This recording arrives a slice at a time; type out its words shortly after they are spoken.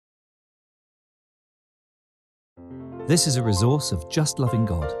This is a resource of Just Loving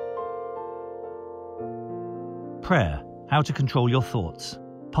God. Prayer, How to Control Your Thoughts,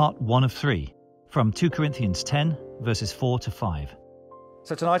 Part 1 of 3, from 2 Corinthians 10, verses 4 to 5.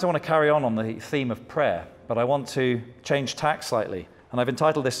 So tonight I want to carry on the theme of prayer, but I want to change tack slightly. And I've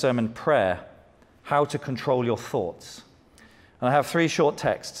entitled this sermon, Prayer, How to Control Your Thoughts. And I have three short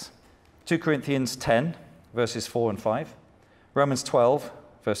texts, 2 Corinthians 10, verses 4 and 5, Romans 12,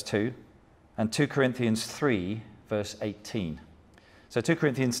 verse 2, and 2 Corinthians 3, verse 18. So 2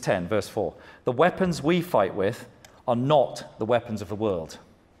 Corinthians 10, verse 4. The weapons we fight with are not the weapons of the world.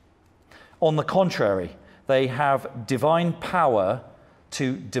 On the contrary, they have divine power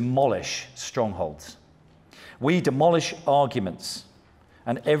to demolish strongholds. We demolish arguments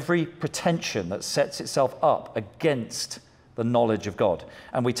and every pretension that sets itself up against the knowledge of God.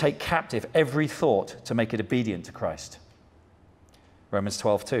 And we take captive every thought to make it obedient to Christ. Romans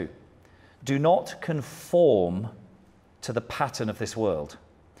 12, 2. Do not conform to the pattern of this world,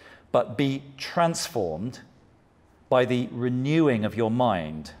 but be transformed by the renewing of your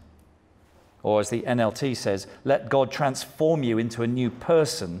mind. Or as the NLT says, let God transform you into a new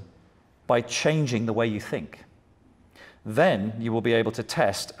person by changing the way you think. Then you will be able to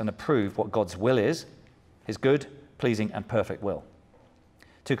test and approve what God's will is, his good, pleasing, and perfect will.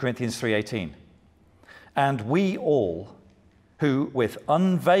 2 Corinthians 3:18. And we all, who with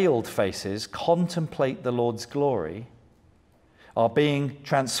unveiled faces contemplate the Lord's glory, are being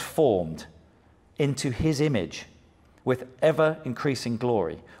transformed into his image with ever-increasing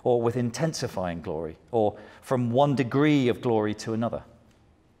glory, or with intensifying glory, or from one degree of glory to another,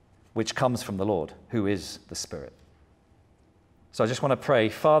 which comes from the Lord, who is the Spirit. So I just want to pray,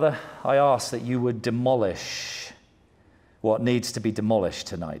 Father, I ask that you would demolish what needs to be demolished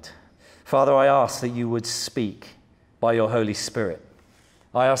tonight. Father, I ask that you would speak by your Holy Spirit.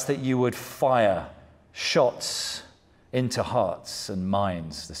 I ask that you would fire shots into hearts and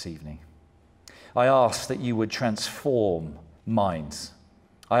minds this evening. I ask that you would transform minds.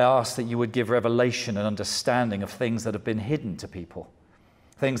 I ask that you would give revelation and understanding of things that have been hidden to people,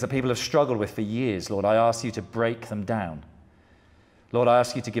 things that people have struggled with for years. Lord, I ask you to break them down. Lord, I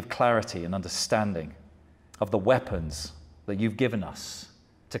ask you to give clarity and understanding of the weapons that you've given us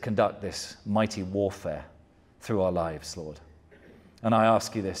to conduct this mighty warfare through our lives, Lord. And I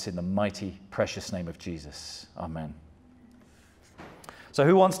ask you this in the mighty, precious name of Jesus. Amen. So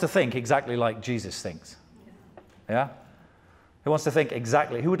who wants to think exactly like Jesus thinks? Yeah? Who wants to think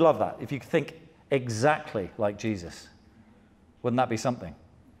exactly? Who would love that? If you could think exactly like Jesus. Wouldn't that be something?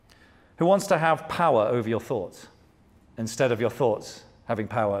 Who wants to have power over your thoughts instead of your thoughts having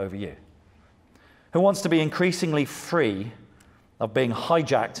power over you? Who wants to be increasingly free of being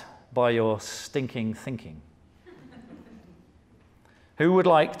hijacked by your stinking thinking? Who would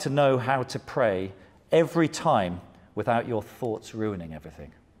like to know how to pray every time without your thoughts ruining everything?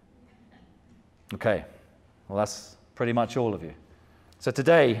 Okay, well, that's pretty much all of you. So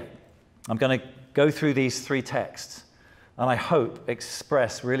today, I'm going to go through these three texts, and I hope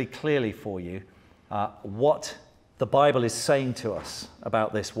express really clearly for you what the Bible is saying to us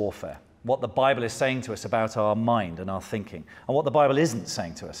about this warfare, what the Bible is saying to us about our mind and our thinking, and what the Bible isn't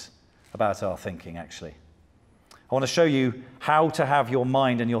saying to us about our thinking, actually. I want to show you how to have your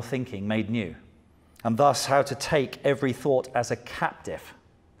mind and your thinking made new, and thus how to take every thought as a captive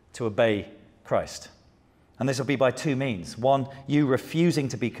to obey Christ. And this will be by two means. One, you refusing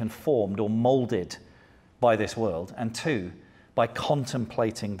to be conformed or molded by this world, and two, by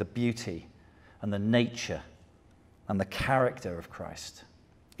contemplating the beauty and the nature and the character of Christ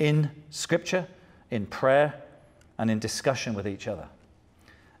in Scripture, in prayer, and in discussion with each other.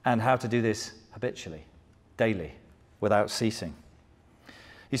 And how to do this habitually, daily, without ceasing.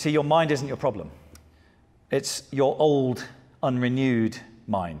 You see, your mind isn't your problem. It's your old, unrenewed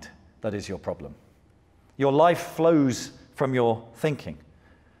mind that is your problem. Your life flows from your thinking,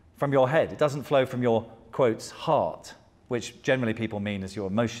 from your head. It doesn't flow from your, quotes, heart, which generally people mean as your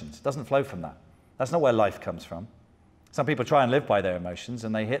emotions. It doesn't flow from that. That's not where life comes from. Some people try and live by their emotions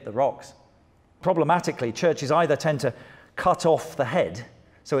and they hit the rocks. Problematically, churches either tend to cut off the head,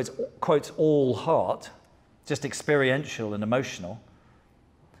 so it's, quotes, all heart, just experiential and emotional,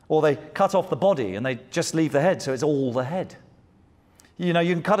 or they cut off the body and they just leave the head, so it's all the head. You know,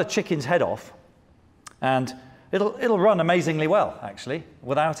 you can cut a chicken's head off and it'll run amazingly well, actually,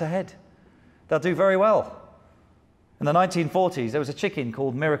 without a head. They'll do very well. In the 1940s, there was a chicken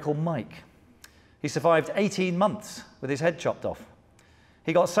called Miracle Mike. He survived 18 months with his head chopped off.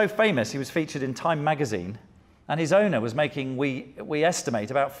 He got so famous, he was featured in Time magazine, and his owner was making, we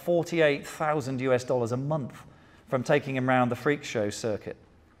estimate, about $48,000 a month from taking him around the freak show circuit.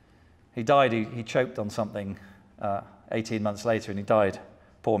 He died, he choked on something 18 months later, and he died.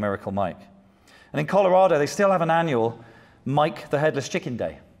 Poor Miracle Mike. And in Colorado, they still have an annual Mike the Headless Chicken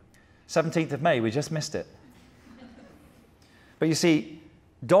Day. 17th of May, we just missed it. But you see,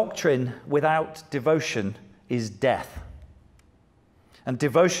 doctrine without devotion is death. And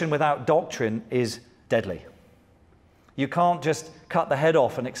devotion without doctrine is deadly. You can't just cut the head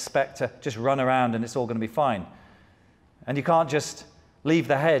off and expect to just run around and it's all going to be fine. And you can't just leave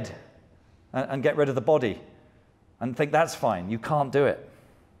the head and get rid of the body and think that's fine. You can't do it.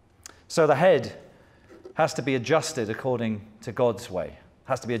 So the head has to be adjusted according to God's way.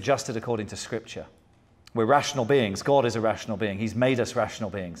 Has to be adjusted according to Scripture. We're rational beings. God is a rational being. He's made us rational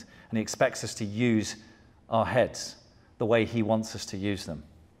beings, and he expects us to use our heads the way he wants us to use them.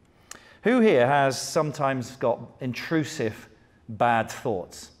 Who here has sometimes got intrusive, bad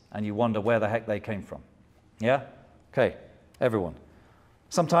thoughts, and you wonder where the heck they came from? Yeah? Okay, everyone.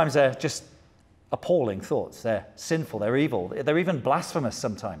 Sometimes they're just appalling thoughts. They're sinful, they're evil. They're even blasphemous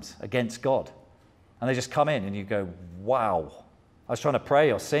sometimes against God. And they just come in and you go, wow. I was trying to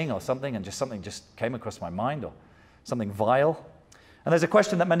pray or sing or something, and something just came across my mind, or something vile. And there's a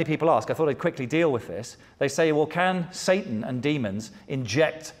question that many people ask. I thought I'd quickly deal with this. They say, well, can Satan and demons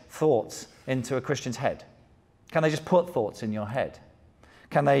inject thoughts into a Christian's head? Can they just put thoughts in your head?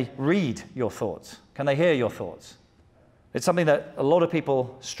 Can they read your thoughts? Can they hear your thoughts? It's something that a lot of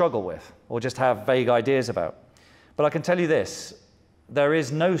people struggle with or just have vague ideas about. But I can tell you this, there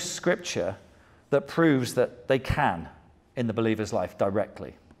is no scripture that proves that they can in the believer's life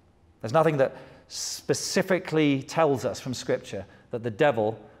directly. There's nothing that specifically tells us from Scripture that the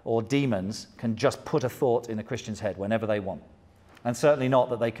devil or demons can just put a thought in a Christian's head whenever they want. And certainly not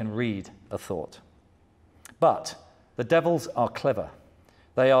that they can read a thought. But the devils are clever.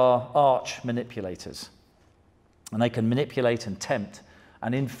 They are arch manipulators. And they can manipulate and tempt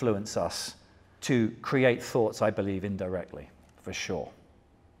and influence us to create thoughts, I believe, indirectly, for sure.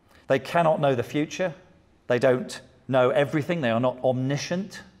 They cannot know the future. They don't know everything. They are not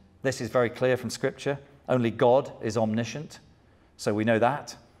omniscient. This is very clear from Scripture. Only God is omniscient. So we know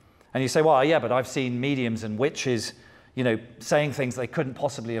that. And you say, well, yeah, but I've seen mediums and witches, saying things they couldn't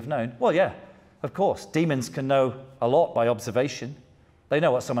possibly have known. Well, yeah, of course. Demons can know a lot by observation. They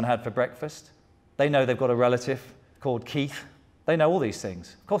know what someone had for breakfast. They know they've got a relative called Keith. They know all these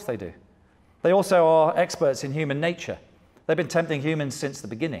things. Of course they do. They also are experts in human nature. They've been tempting humans since the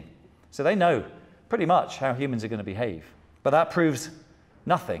beginning. So they know pretty much how humans are going to behave. But that proves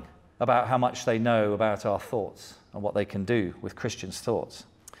nothing about how much they know about our thoughts and what they can do with Christians' thoughts.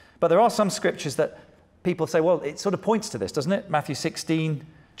 But there are some scriptures that people say, well, it sort of points to this, doesn't it? Matthew 16,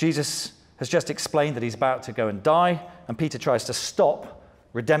 Jesus has just explained that he's about to go and die, and Peter tries to stop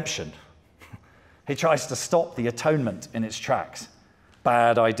redemption. He tries to stop the atonement in its tracks.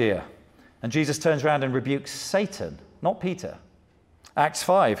 Bad idea. And Jesus turns around and rebukes Satan, not Peter. Acts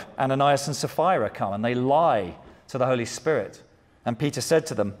 5, Ananias and Sapphira come and they lie to the Holy Spirit. And Peter said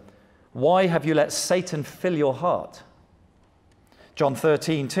to them, why have you let Satan fill your heart? John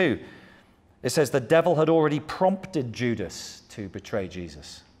 13, 2, it says the devil had already prompted Judas to betray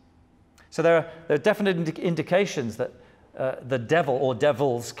Jesus. So there are definite indications that the devil or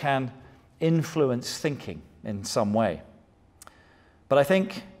devils can influence thinking in some way. But I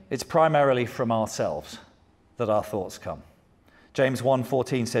think it's primarily from ourselves that our thoughts come. James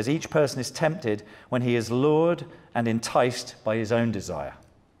 1:14 says, each person is tempted when he is lured and enticed by his own desire.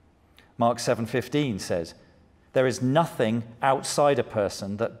 Mark 7:15 says, there is nothing outside a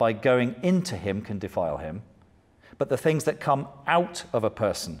person that by going into him can defile him, but the things that come out of a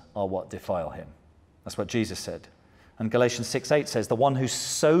person are what defile him. That's what Jesus said. And Galatians 6:8 says, the one who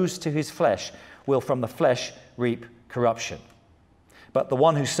sows to his flesh will from the flesh reap corruption. But the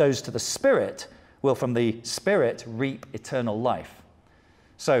one who sows to the Spirit will from the Spirit reap eternal life.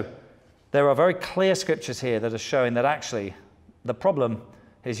 So there are very clear scriptures here that are showing that actually the problem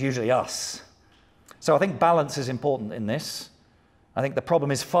is usually us. So I think balance is important in this. I think the problem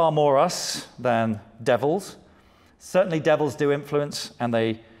is far more us than devils. Certainly devils do influence, and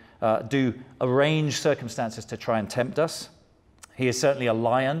they do arrange circumstances to try and tempt us. He is certainly a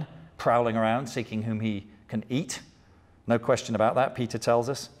lion prowling around, seeking whom he can eat. No question about that, Peter tells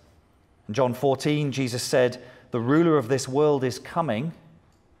us. In John 14, Jesus said, the ruler of this world is coming,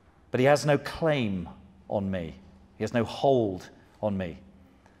 but he has no claim on me. He has no hold on me.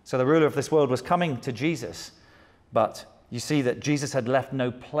 So the ruler of this world was coming to Jesus, but you see that Jesus had left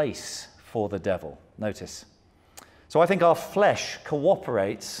no place for the devil. Notice. So I think our flesh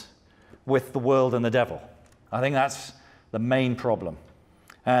cooperates with the world and the devil. I think that's the main problem.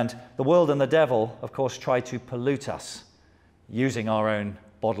 And the world and the devil, of course, try to pollute us using our own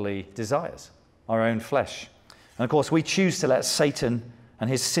bodily desires, our own flesh. And of course, we choose to let Satan and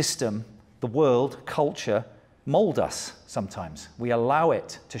his system, the world, culture, mold us sometimes. We allow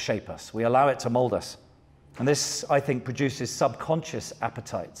it to shape us. We allow it to mold us. And this, I think, produces subconscious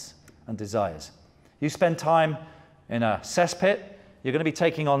appetites and desires. You spend time in a cesspit, you're going to be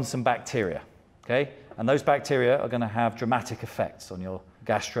taking on some bacteria, okay? And those bacteria are going to have dramatic effects on your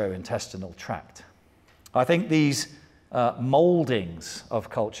gastrointestinal tract. I think these moldings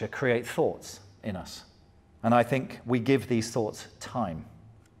of culture create thoughts in us. And I think we give these thoughts time.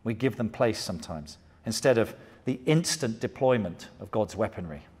 We give them place sometimes, instead of the instant deployment of God's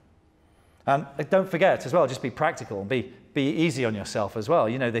weaponry. And don't forget as well, just be practical and be easy on yourself as well.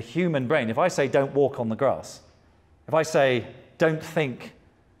 You know, the human brain, if I say don't walk on the grass, if I say don't think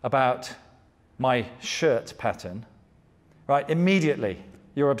about my shirt pattern, right, immediately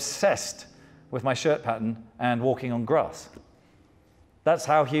you're obsessed with my shirt pattern and walking on grass. That's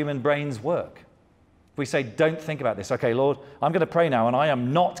how human brains work. If we say, don't think about this, okay, Lord, I'm going to pray now, and I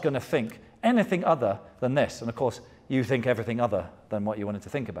am not going to think anything other than this. And of course, you think everything other than what you wanted to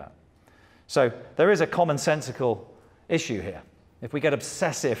think about. So there is a commonsensical issue here. If we get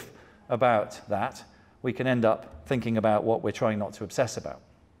obsessive about that, we can end up thinking about what we're trying not to obsess about.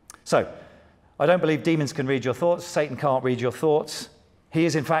 So, I don't believe demons can read your thoughts. Satan can't read your thoughts. He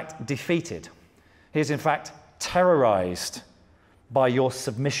is in fact defeated. He is in fact terrorized by your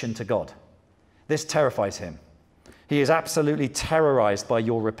submission to God. This terrifies him. He is absolutely terrorized by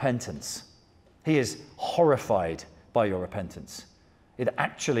your repentance. He is horrified by your repentance. It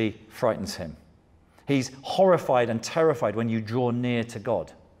actually frightens him. He's horrified and terrified when you draw near to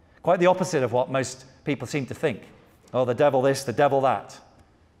God. Quite the opposite of what most people seem to think. Oh, the devil this, the devil that.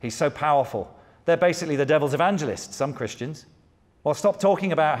 He's so powerful. They're basically the devil's evangelists, some Christians. Well, stop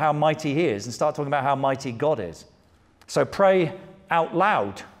talking about how mighty he is and start talking about how mighty God is. So pray out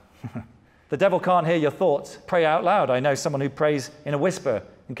loud. The devil can't hear your thoughts. Pray out loud. I know someone who prays in a whisper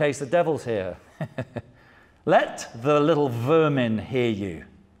in case the devil's here. Let the little vermin hear you.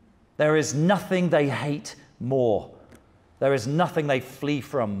 There is nothing they hate more. There is nothing they flee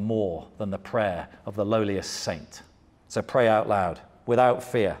from more than the prayer of the lowliest saint. So pray out loud, without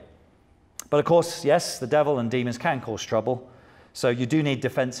fear. But of course, yes, the devil and demons can cause trouble. So you do need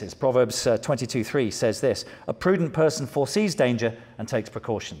defenses. Proverbs 22:3 says this: a prudent person foresees danger and takes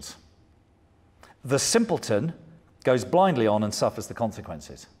precautions. The simpleton goes blindly on and suffers the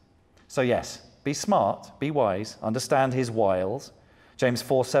consequences. So yes, be smart, be wise, understand his wiles. James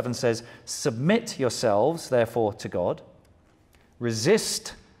 4:7 says, submit yourselves, therefore, to God.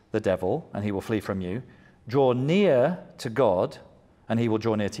 Resist the devil, and he will flee from you. Draw near to God, and he will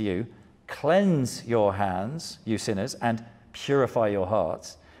draw near to you. Cleanse your hands, you sinners, and purify your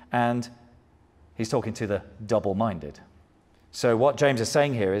hearts. And he's talking to the double-minded. So what James is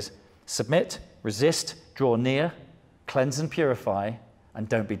saying here is submit, resist, draw near, cleanse and purify, and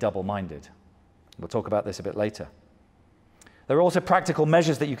don't be double-minded. We'll talk about this a bit later. There are also practical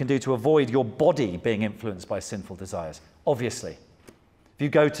measures that you can do to avoid your body being influenced by sinful desires. Obviously, if you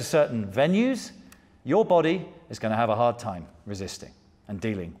go to certain venues, your body is going to have a hard time resisting and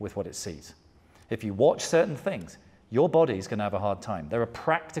dealing with what it sees. If you watch certain things, your body is going to have a hard time. There are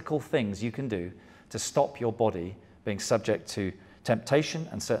practical things you can do to stop your body being subject to temptation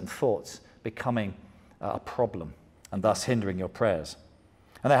and certain thoughts becoming a problem and thus hindering your prayers.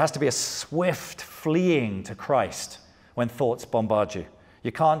 And there has to be a swift fleeing to Christ when thoughts bombard you.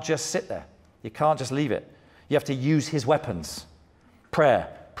 You can't just sit there. You can't just leave it. You have to use his weapons. Prayer,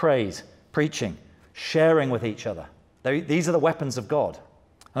 praise, preaching, sharing with each other. These are the weapons of God.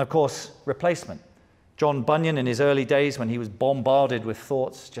 And of course, replacement. John Bunyan, in his early days when he was bombarded with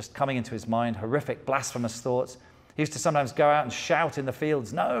thoughts just coming into his mind, horrific, blasphemous thoughts, he used to sometimes go out and shout in the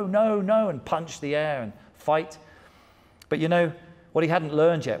fields, no, no, no, and punch the air and fight. But you know, what he hadn't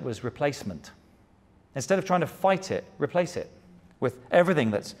learned yet was replacement. Instead of trying to fight it, replace it with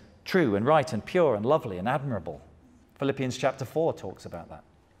everything that's true and right and pure and lovely and admirable. Philippians chapter 4 talks about that.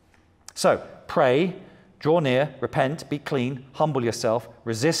 So, pray, draw near, repent, be clean, humble yourself,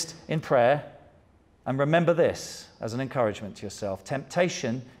 resist in prayer, and remember this as an encouragement to yourself.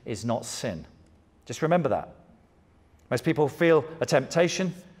 Temptation is not sin. Just remember that. Most people feel a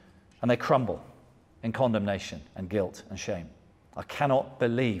temptation and they crumble in condemnation and guilt and shame. I cannot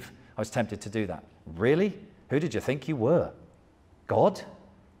believe I was tempted to do that. Really? Who did you think you were? God?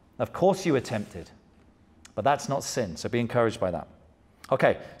 Of course you were tempted. But that's not sin, so be encouraged by that.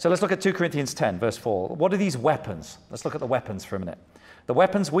 Okay, so let's look at 2 Corinthians 10, verse 4. What are these weapons? Let's look at the weapons for a minute. The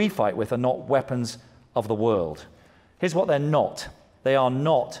weapons we fight with are not weapons of the world. Here's what they're not. They are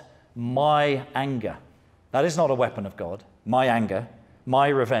not my anger. That is not a weapon of God. My anger, my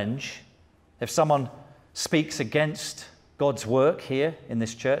revenge. If someone speaks against God's work here in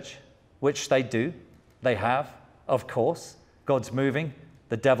this church, which they do, they have, of course. God's moving,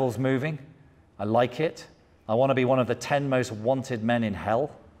 the devil's moving. I like it. I want to be one of the 10 most wanted men in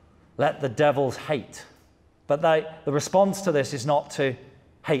hell. Let the devils hate. But the response to this is not to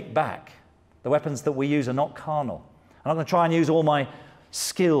hate back. The weapons that we use are not carnal. I'm not going to try and use all my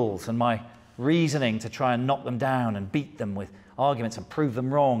skills and my reasoning to try and knock them down and beat them with arguments and prove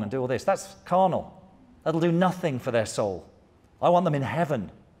them wrong and do all this. That's carnal. That'll do nothing for their soul. I want them in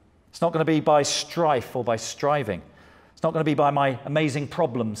heaven. It's not going to be by strife or by striving. It's not going to be by my amazing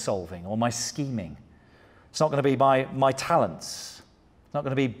problem solving or my scheming. It's not going to be by my talents. It's not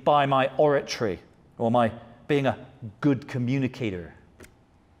going to be by my oratory or my being a good communicator.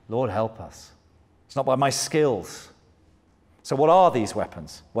 Lord, help us. It's not by my skills. So what are these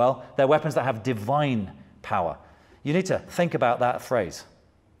weapons? Well, they're weapons that have divine power. You need to think about that phrase.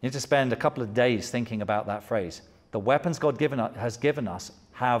 You need to spend a couple of days thinking about that phrase. The weapons God has given us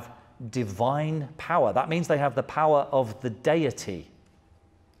have divine power. That means they have the power of the deity.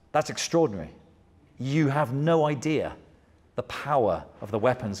 That's extraordinary. You have no idea the power of the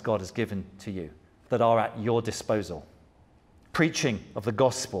weapons God has given to you that are at your disposal. Preaching of the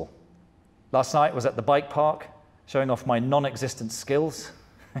gospel. Last night was at the bike park, showing off my non-existent skills.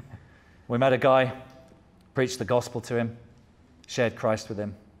 We met a guy, preached the gospel to him, shared Christ with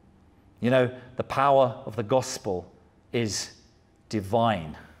him. You know, the power of the gospel is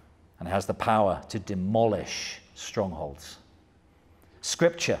divine and has the power to demolish strongholds.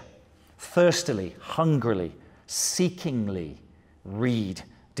 Scripture, thirstily, hungrily, seekingly read,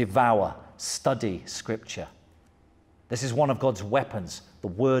 devour, study Scripture. This is one of God's weapons, the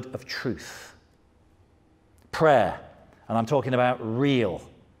word of truth. Prayer, and I'm talking about real,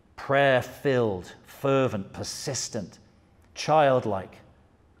 prayer-filled, fervent, persistent, childlike,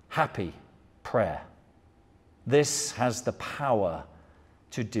 happy prayer. This has the power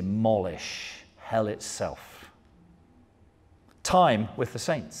to demolish hell itself. Time with the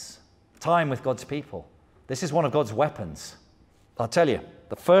saints, time with God's people. This is one of God's weapons. I'll tell you,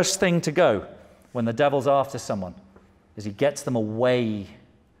 the first thing to go when the devil's after someone is he gets them away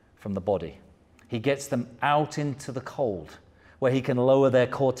from the body. He gets them out into the cold where he can lower their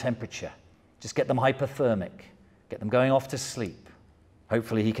core temperature. Just get them hypothermic, get them going off to sleep.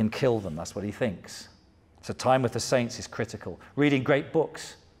 Hopefully he can kill them. That's what he thinks. So time with the saints is critical. Reading great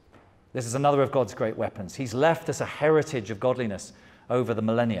books. This is another of God's great weapons. He's left us a heritage of godliness over the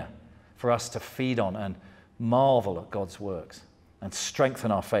millennia for us to feed on and marvel at God's works and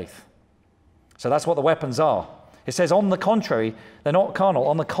strengthen our faith. So that's what the weapons are. It says, on the contrary, they're not carnal.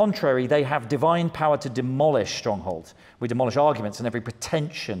 On the contrary, they have divine power to demolish strongholds. We demolish arguments and every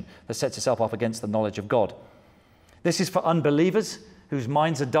pretension that sets itself up against the knowledge of God. This is for unbelievers whose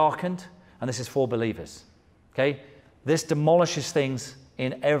minds are darkened, and this is for believers. Okay? This demolishes things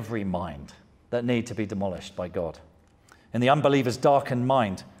in every mind that need to be demolished by God. In the unbeliever's darkened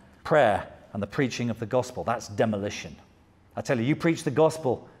mind, prayer and the preaching of the gospel, that's demolition. I tell you, you preach the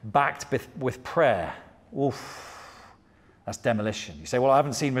gospel backed with prayer. Oof. That's demolition. You say, well, I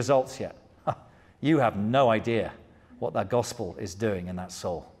haven't seen results yet. You have no idea what that gospel is doing in that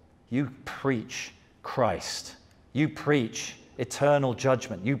soul. You preach Christ. You preach eternal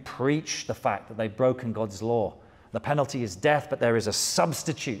judgment. You preach the fact that they've broken God's law. The penalty is death, but there is a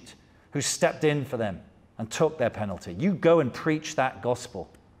substitute who stepped in for them and took their penalty. You go and preach that gospel.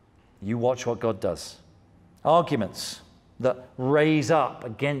 You watch what God does. Arguments that raise up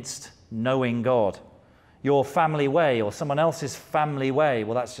against knowing God. Your family way or someone else's family way.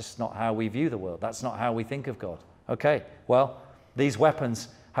 Well, that's just not how we view the world. That's not how we think of God. Okay, well, these weapons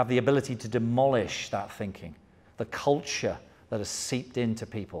have the ability to demolish that thinking. The culture that has seeped into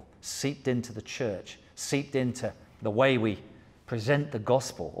people, seeped into the church, seeped into the way we present the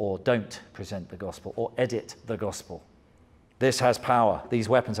gospel or don't present the gospel or edit the gospel. This has power. These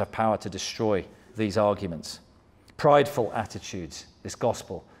weapons have power to destroy these arguments. Prideful attitudes, this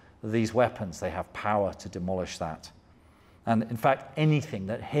gospel, these weapons, they have power to demolish that. And in fact, anything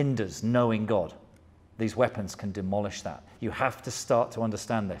that hinders knowing God, these weapons can demolish that. You have to start to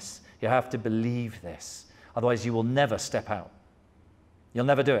understand this. You have to believe this. Otherwise, you will never step out. You'll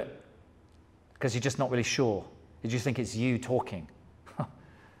never do it because you're just not really sure. You just think it's you talking.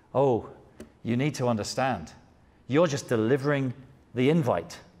 Oh, you need to understand. You're just delivering the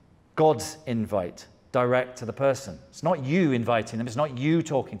invite, God's invite, direct to the person. It's not you inviting them. It's not you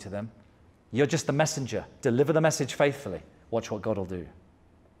talking to them. You're just the messenger. Deliver the message faithfully. Watch what God will do.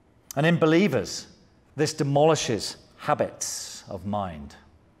 And in believers, this demolishes habits of mind.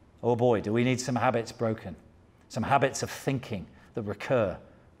 Oh boy, do we need some habits broken. Some habits of thinking that recur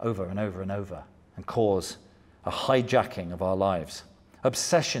over and over and over. and cause a hijacking of our lives.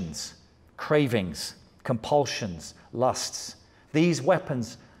 Obsessions, cravings, compulsions, lusts. These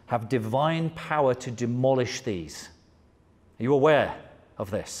weapons have divine power to demolish these. Are you aware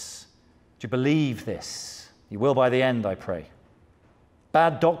of this? Do you believe this? You will by the end, I pray.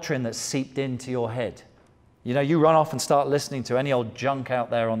 Bad doctrine that's seeped into your head. You know, you run off and start listening to any old junk out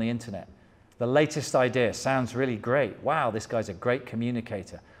there on the internet. The latest idea sounds really great. Wow, this guy's a great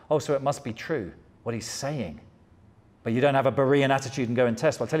communicator. Oh, so it must be true what he's saying. But you don't have a Berean attitude and go and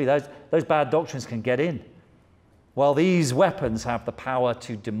test. Well, I'll tell you, those bad doctrines can get in. Well, these weapons have the power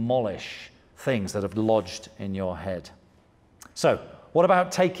to demolish things that have lodged in your head. So, what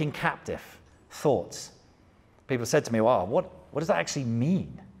about taking captive thoughts? People said to me, well, what does that actually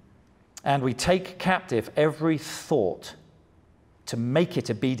mean? And we take captive every thought to make it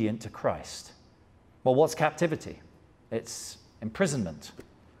obedient to Christ. Well, what's captivity? It's imprisonment.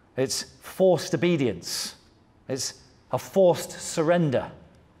 It's forced obedience. It's a forced surrender.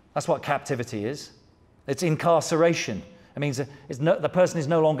 That's what captivity is. It's incarceration. It means the person is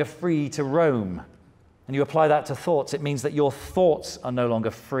no longer free to roam. And you apply that to thoughts, it means that your thoughts are no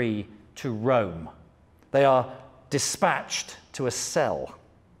longer free to roam. They are dispatched to a cell.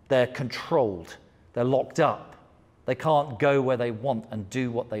 They're controlled. They're locked up. They can't go where they want and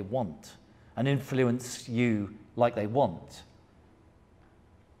do what they want and influence you like they want.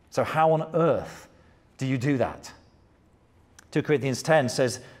 So how on earth do you do that? 2 Corinthians 10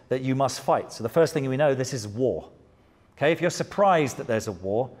 says that you must fight. So the first thing we know, this is war. Okay, if you're surprised that there's a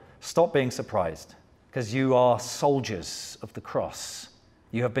war, stop being surprised, because you are soldiers of the cross.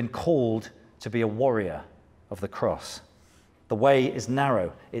 You have been called to be a warrior of the cross. The way is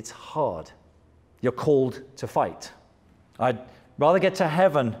narrow. It's hard. You're called to fight. I'd rather get to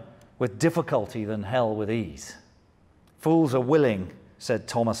heaven with difficulty than hell with ease. Fools are willing, said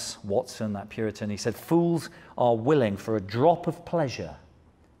Thomas Watson, that Puritan. He said, fools are willing for a drop of pleasure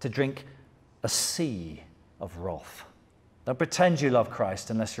to drink a sea of wrath. Don't pretend you love Christ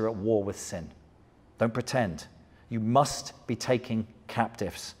unless you're at war with sin. Don't pretend. You must be taking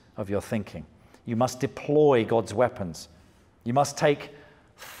captives of your thinking. You must deploy God's weapons. You must take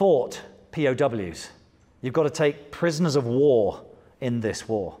thought POWs. You've got to take prisoners of war in this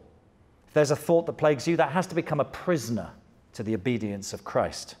war. If there's a thought that plagues you, that has to become a prisoner to the obedience of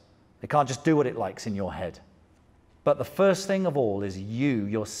Christ. It can't just do what it likes in your head. But the first thing of all is you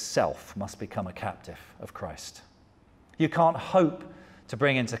yourself must become a captive of Christ. You can't hope to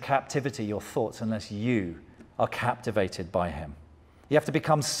bring into captivity your thoughts unless you are captivated by him. You have to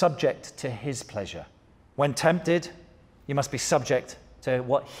become subject to his pleasure. When tempted, you must be subject to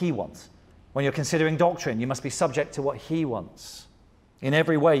what he wants. When you're considering doctrine, you must be subject to what he wants. In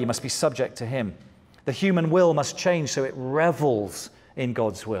every way, you must be subject to him. The human will must change so it revels in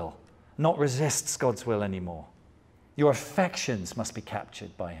God's will, not resists God's will anymore. Your affections must be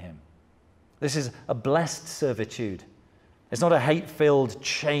captured by him. This is a blessed servitude. It's not a hate-filled,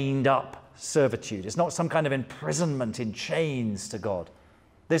 chained-up servitude. It's not some kind of imprisonment in chains to God.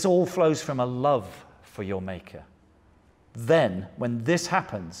 This all flows from a love for your Maker. Then, when this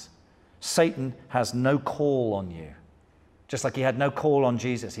happens, Satan has no call on you. Just like he had no call on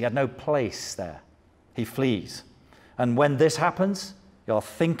Jesus. He had no place there. He flees. And when this happens, your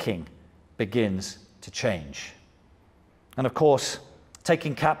thinking begins to change. And of course,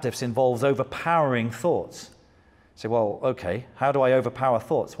 taking captives involves overpowering thoughts. You say, well, okay, how do I overpower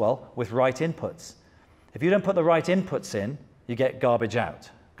thoughts? Well, with right inputs. If you don't put the right inputs in, you get garbage out.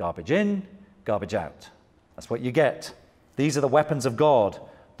 Garbage in, garbage out. That's what you get. These are the weapons of God,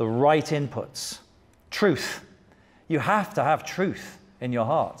 the right inputs. Truth. You have to have truth in your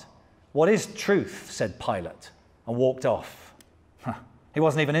heart. What is truth? Said Pilate, and walked off. He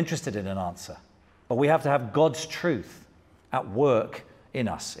wasn't even interested in an answer. But we have to have God's truth at work in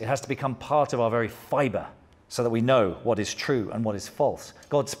us. It has to become part of our very fiber so that we know what is true and what is false.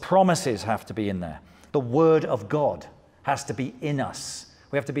 God's promises have to be in there. The Word of God has to be in us.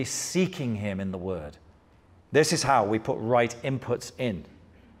 We have to be seeking him in the Word. This is how we put right inputs in.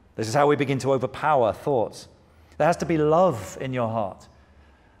 This is how we begin to overpower thoughts. There has to be love in your heart.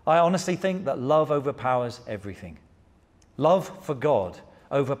 I honestly think that love overpowers everything. Love for God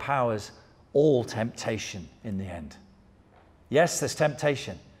overpowers all temptation in the end. Yes, there's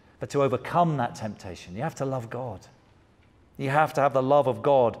temptation, but to overcome that temptation, you have to love God. You have to have the love of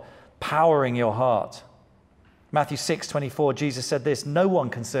God powering your heart. Matthew 6:24, Jesus said this, "No one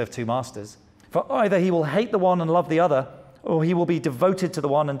can serve two masters, for either he will hate the one and love the other, or he will be devoted to the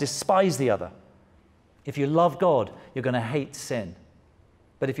one and despise the other." If you love God, you're going to hate sin.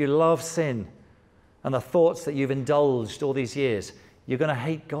 But if you love sin and the thoughts that you've indulged all these years, you're going to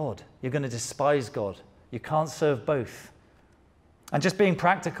hate God. You're going to despise God. You can't serve both. And just being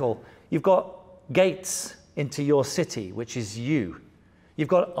practical, you've got gates into your city, which is you. You've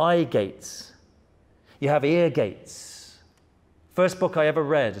got eye gates. You have ear gates. First book I ever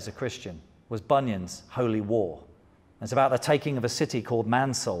read as a Christian was Bunyan's Holy War. It's about the taking of a city called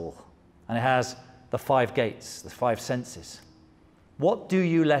Mansoul, and it has the 5 gates, the 5 senses. What do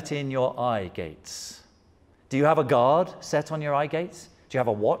you let in your eye gates? Do you have a guard set on your eye gates? Do you have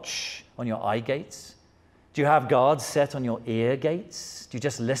a watch on your eye gates? Do you have guards set on your ear gates? Do you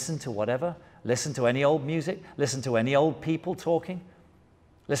just listen to whatever? Listen to any old music? Listen to any old people talking?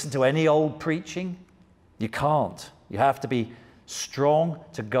 Listen to any old preaching? You can't. You have to be strong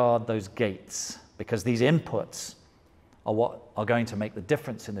to guard those gates, because these inputs are what are going to make the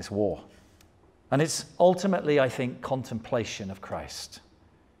difference in this war. And it's ultimately, I think, contemplation of Christ,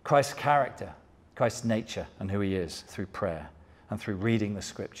 Christ's character, Christ's nature and who he is through prayer and through reading the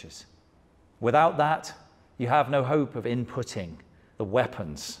scriptures. Without that, you have no hope of inputting the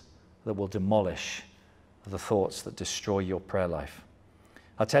weapons that will demolish the thoughts that destroy your prayer life.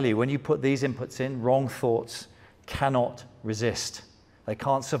 I'll tell you, when you put these inputs in, wrong thoughts cannot resist. They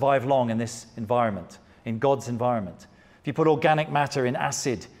can't survive long in this environment, in God's environment. If you put organic matter in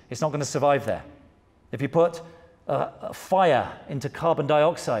acid, it's not going to survive there. If you put fire into carbon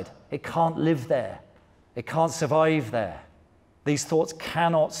dioxide, it can't live there. It can't survive there. These thoughts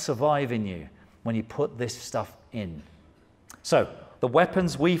cannot survive in you when you put this stuff in. So, the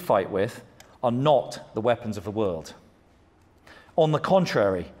weapons we fight with are not the weapons of the world. On the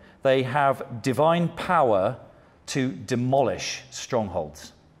contrary, they have divine power to demolish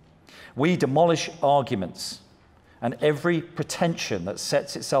strongholds. We demolish arguments and every pretension that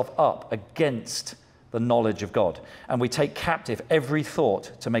sets itself up against the knowledge of God, and we take captive every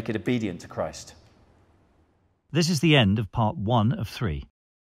thought to make it obedient to Christ. This is the end of part 1 of 3.